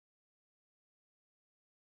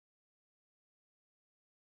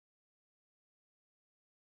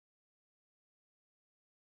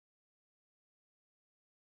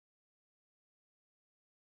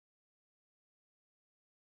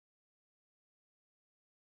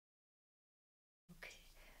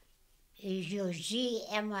Uzi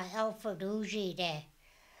Emma Alfred Uzi the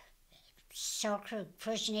Selkirk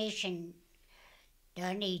First Nation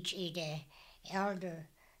done each the elder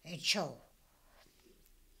show.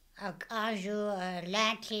 Aju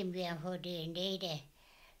land claim we have the nede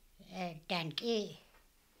danke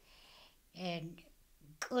and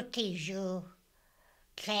gutti ju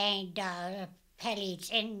klein da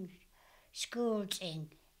pellets in schools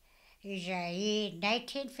in is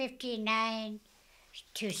 1959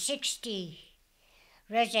 to 60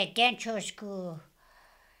 residential school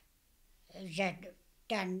that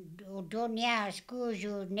done Udonia school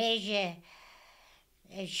you neje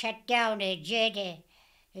shut down a jede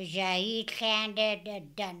Jai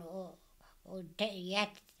landed done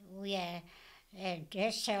yet we are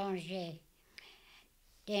this sounds the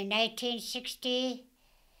 1960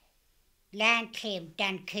 land claim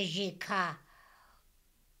done Kajika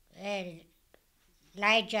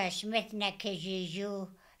Elijah Smith na Kajiju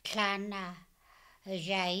Klana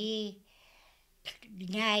Jai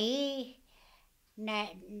Nai na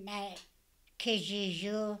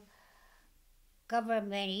Kajiju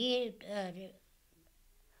government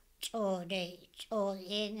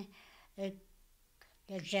in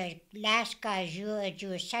the last guy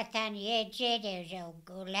you Satan ye there's a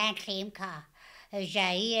land claim car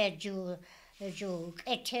Jai you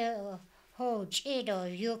it holds it or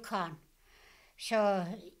Yukon. So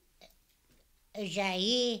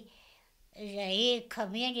Jai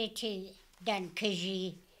community done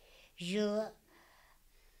Kaji you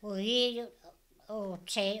we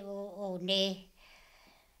say ne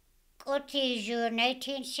Oti ju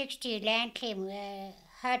 1960 land claim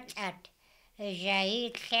hut at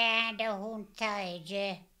Jai clan the hunta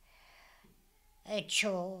je a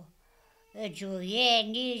cho ju ye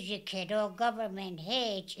ni kedo government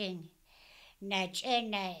hedge in na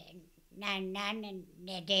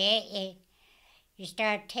de you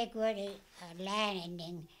start take what land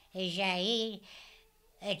and Jai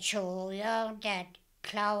a cho young that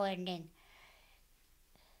clowning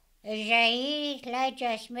Jai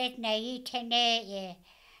Elijah Smith na tene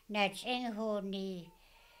na ni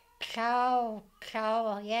clow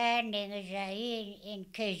yan Jai in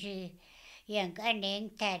Kaji yang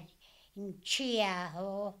aning that in chia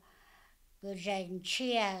ho in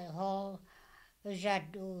chia ho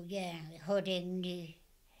zadu yan holding ni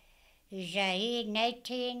Jai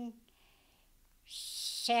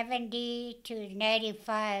 1970 to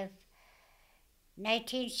 95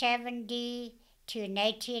 1970 to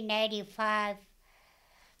 1995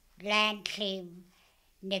 land claim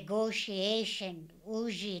negotiation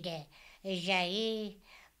uji de Jai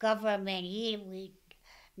government ye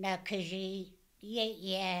na Kaji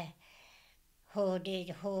ye hold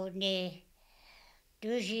ne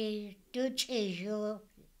duji ju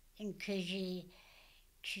in Kaji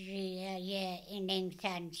ye in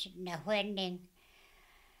England na winning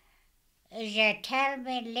ja tell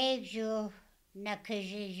me legs you na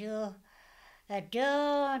Kaji you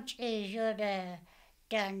don't you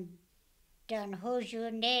done who's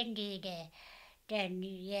your name then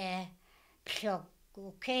yeah so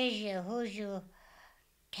okay who's your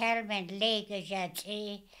tell me legs that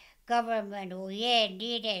government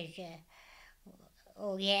needed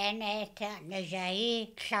na Jai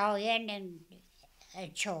Claudian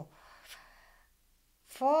and cho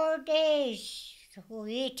 4 days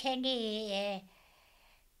we teni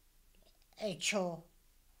cho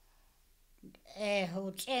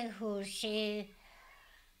who say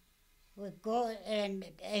we go and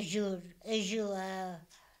as you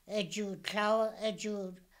cloud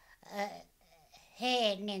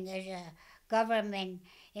heading as a government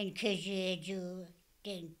in case you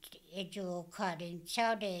cutting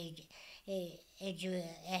so they you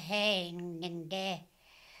hanging there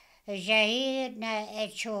Jai na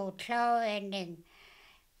cloud and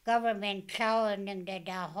government cloud and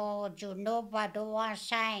the whole you nobody want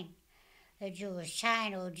sign you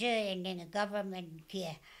sign or in the government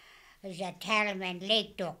here is a Talman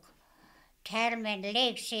Lake dog. Talman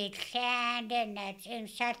Lake say land and that's in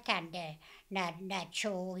Satan there, not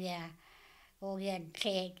show ya. Oh, yeah,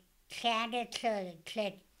 clay,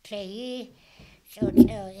 so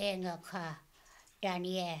in a car, done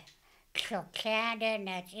yeah. So land and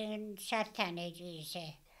that's in Satan, it is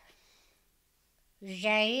a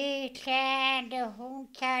Jai land the home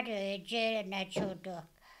cat, a jail natural dog.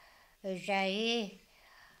 Jai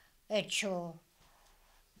a cho.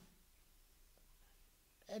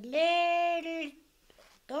 Little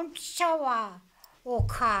don't saw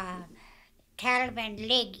oka Talman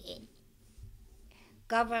leg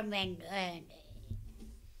government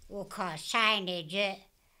oka signage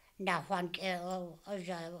na one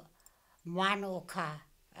one oka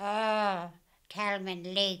Talman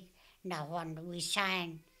leg na one we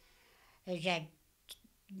sign that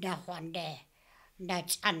na one de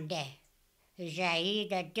that's ande jai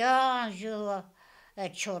da don ju a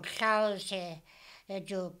chot house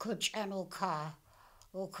ju Tutchone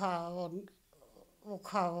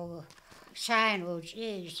uka sign which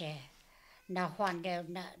is na one de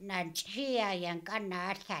na chia yang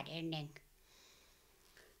kana kat ening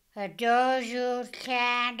a doju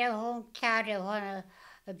can the home cat one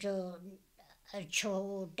ju a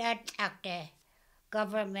cho that actor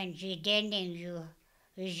government ji dening you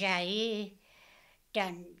jai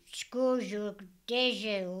dan school you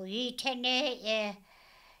deje itene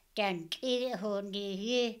dan ki honi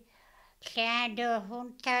hi can the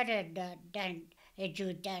home cat dan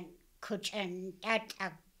ju dan Tutchone that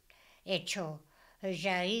echo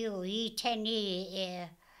jai itene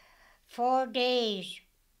 4 days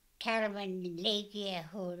Caravan Lake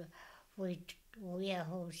who we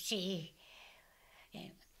see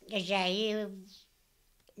a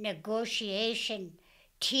negotiation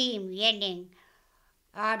team yening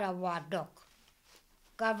Ottawa dok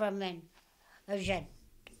government as a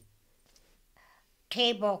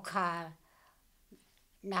table car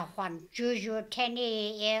na one juju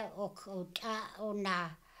teni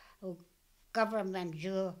una government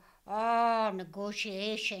ju all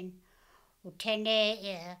negotiation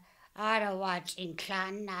utene Ottawa's in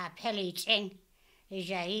clan na peliting is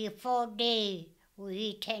a 4 day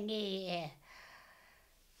we teni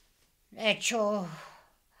echo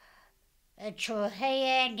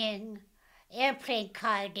hayaning airplane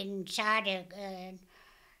card inside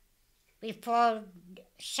before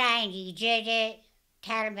signing jede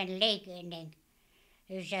Talman Lake and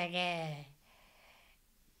is a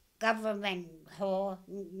government ho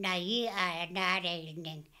na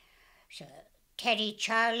evening. So Teddy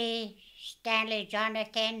Charlie, Stanley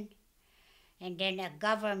Jonathan, and then a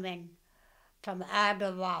government from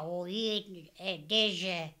Ottawa who eat a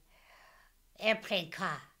Deja airplane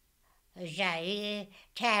car. Jai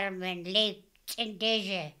Talman Lake in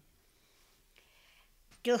Deja.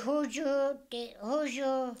 The Huju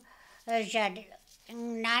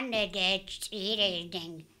none of that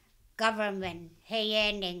eating government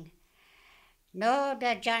hayaning. No,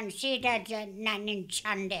 the John see that none in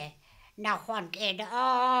Sunday. Na one kid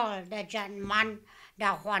all the John man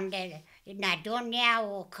na one de na dunya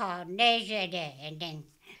o ka neje de and then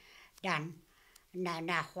done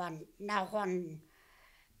na one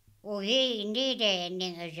o he need and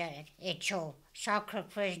then it's so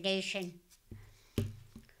Selkirk First Nation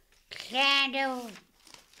candle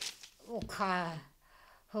o ka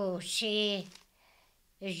who see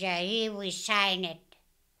he we sign it.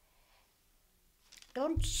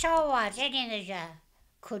 Don't show us anything as a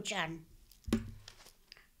Tutchone.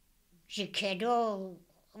 Jikedo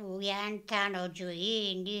Uyantano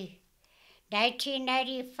Juini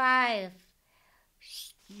 1995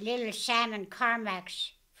 Little Salmon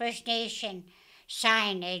Carmack's First Nation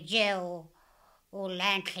sign a jail o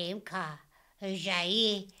land claim ka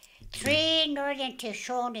Jai 3 Northern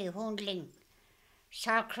Tutchone Hundling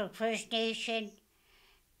Selkirk First Nation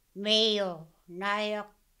Mayo Nayak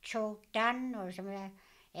Cho Dan or something like that,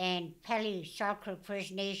 and Pelly Selkirk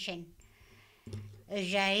First Nation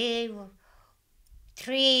Jai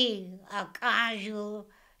 3 Akaju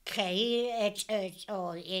Kay it's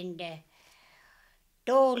all in the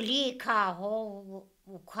Do Li Ka Ho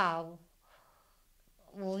Cow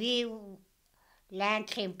we land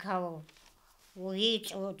claim cow we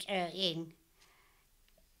in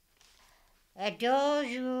a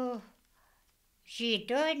doju she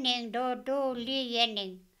doing do li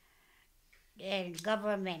yening and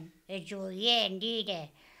government ye indeed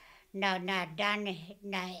na done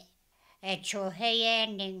na cho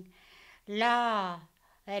hayaning law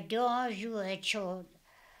a doju cho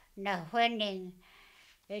na winning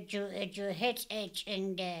ju hit it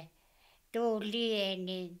in the do li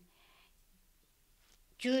yening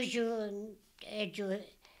juju ju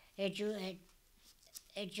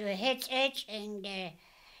hit it in the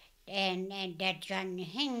and that John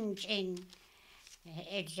hinge in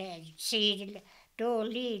it's see do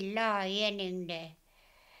li la in the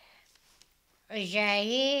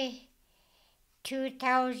Jai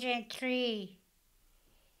 2003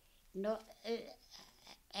 no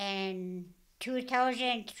and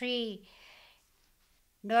 2003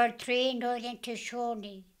 Northern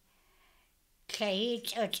Tutchone Clay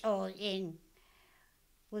it's all in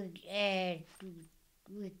we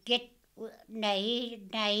get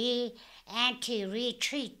nai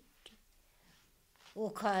anti-retreat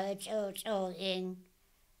uka it's all in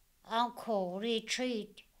uncle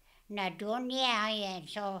retreat na dunya and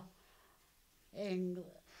so and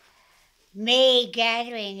May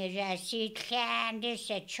gathering is a sea clan this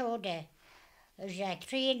a chode. Is a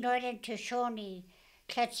three northern Tutchone.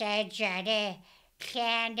 Cuts a jade.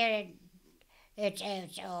 Clan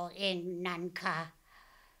it's all in Nanka.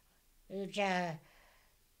 It's a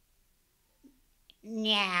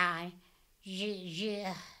nya. Ji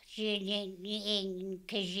in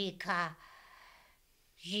Kajika.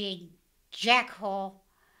 Ji Jacko.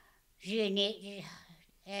 Ji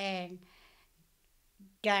and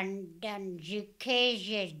dan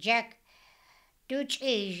jikeje Jack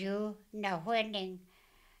Tutchone na winning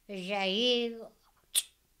Jai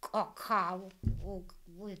Oka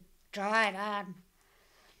we tried on.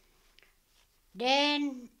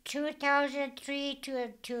 Then 2003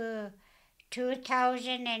 to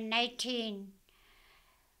 2019.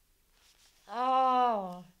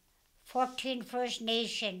 Oh, 14 First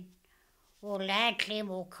Nation. O land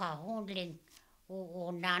claim o kahundling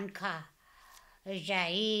o nanka.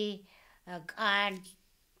 Jai and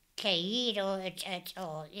Keiro it's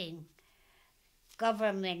all in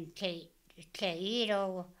government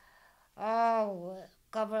Keiro oh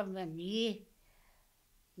government yi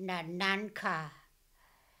na nanka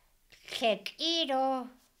Keiro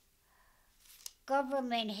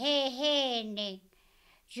government he ni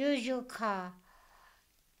Jujuka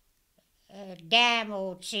dam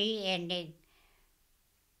o chi and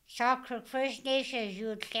Selkirk First Nations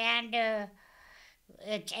Yukon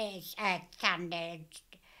it's a thunder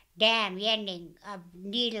dam yenning of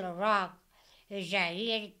Needle Rock is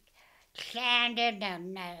a clandid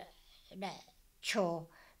na cho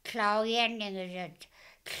clow yenning is a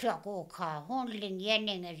clock hundling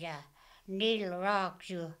yenning is a Needle Rock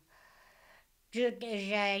you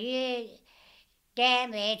is a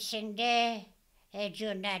dam it's in there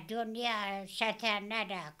you na dunya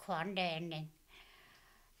satanada condemning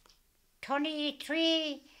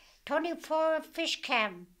 24 fish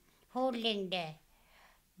camp holding there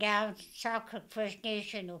down Selkirk First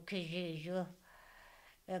Nation o Kizizu.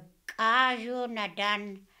 Kazu na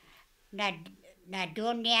dan na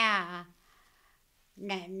dunya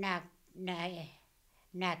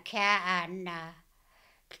na ka na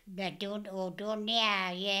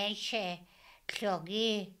dunya yenshe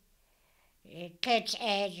klogi kets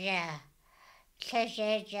eja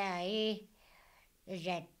is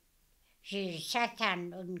that she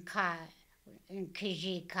satan un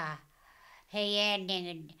kijika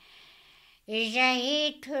heyening is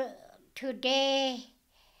a today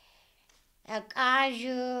a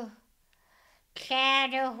kazu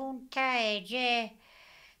kada hunta eje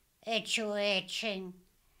echueching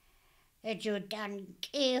ejudan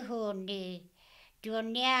kihuni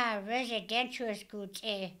dunia residential schools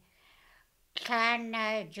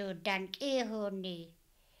kana judan kihuni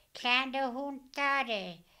Kanda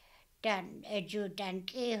huntare dan ejudan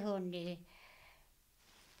kihuni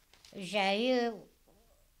Jayu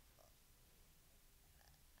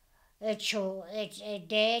echo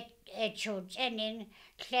enin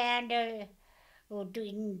Kanda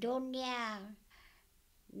udin dunia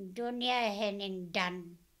hening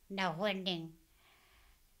dan na winning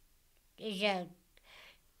ja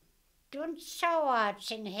dun sawa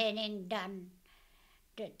sing hening dan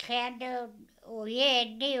de Kanda o ye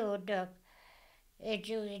ni o de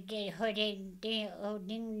eju de hoding de o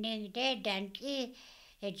ning de dan ki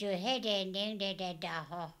eju hede ning de da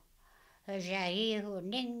ho ja hu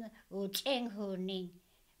ning u cheng hu ning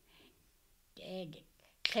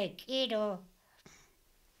kek ido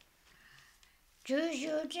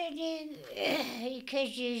juju ning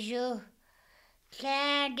ikeju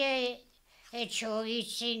Kanda echo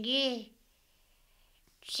itsingi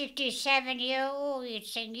 67-year-old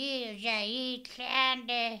itsingi ja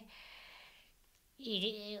Kanda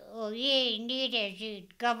you needed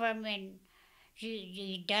government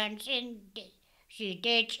you dancing you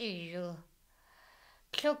did you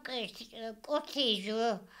took you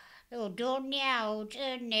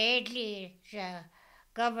dunya nedli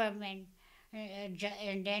government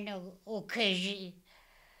and then okaji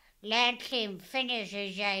land claim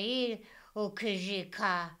finishes ja okaji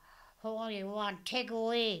ka only want take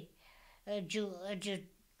away ju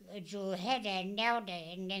head and now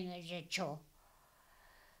and then a cho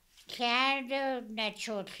Kanda na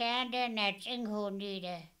cho Kanda na chingho ni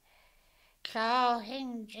de Claw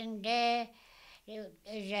hing in there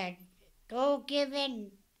is a go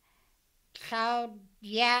given Claw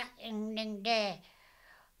ya in there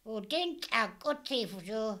who didn't a good thief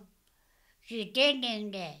so she didn't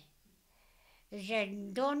in there is a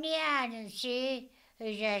dunya and she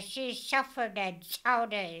suffered that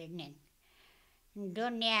chowder in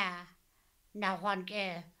dunya na one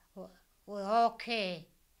we're okay.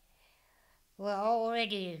 We're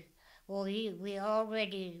we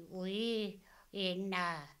already in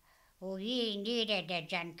we needed a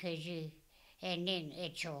jankaji and in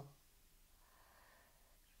echo.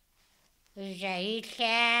 Zai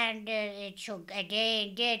clan echo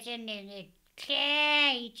again getting in it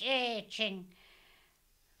clan etching.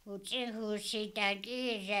 Uchin who sit and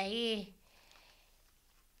zai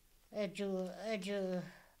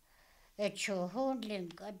echo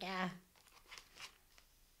hundling goda.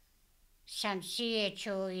 Sansi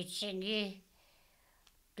echo itchingi.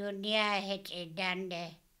 Dunia het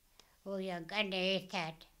dande. Oh, you're gonna eat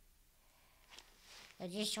that. I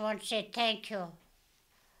just want to say thank you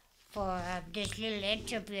for this little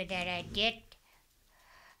interview that I did.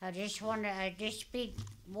 I just speak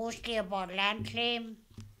mostly about land claim,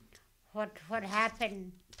 what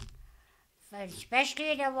happened.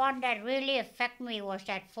 Especially the one that really affected me was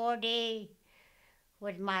that 4 day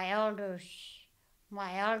with my elders.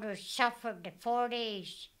 My elders suffered the 4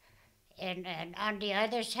 days. And on the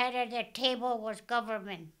other side of the table was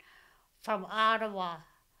government from Ottawa.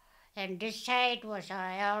 And this side was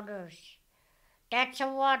our elders. That's the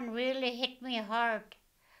one really hit me hard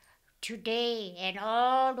today. And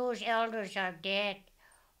all those elders are dead.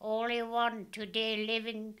 Only one today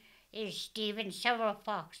living is Stephen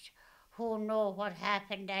Silverfox, who know what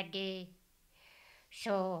happened that day.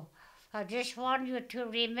 So I just want you to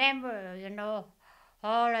remember,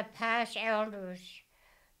 all the past elders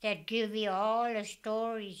that give you all the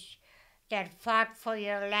stories that fought for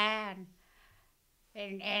your land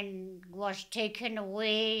and was taken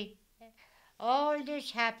away. All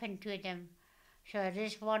this happened to them. So I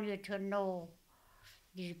just want you to know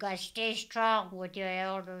you got to stay strong with your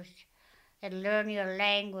elders and learn your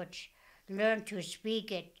language, learn to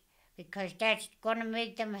speak it, because that's going to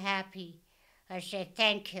make them happy. I say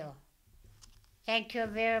thank you. Thank you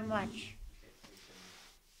very much.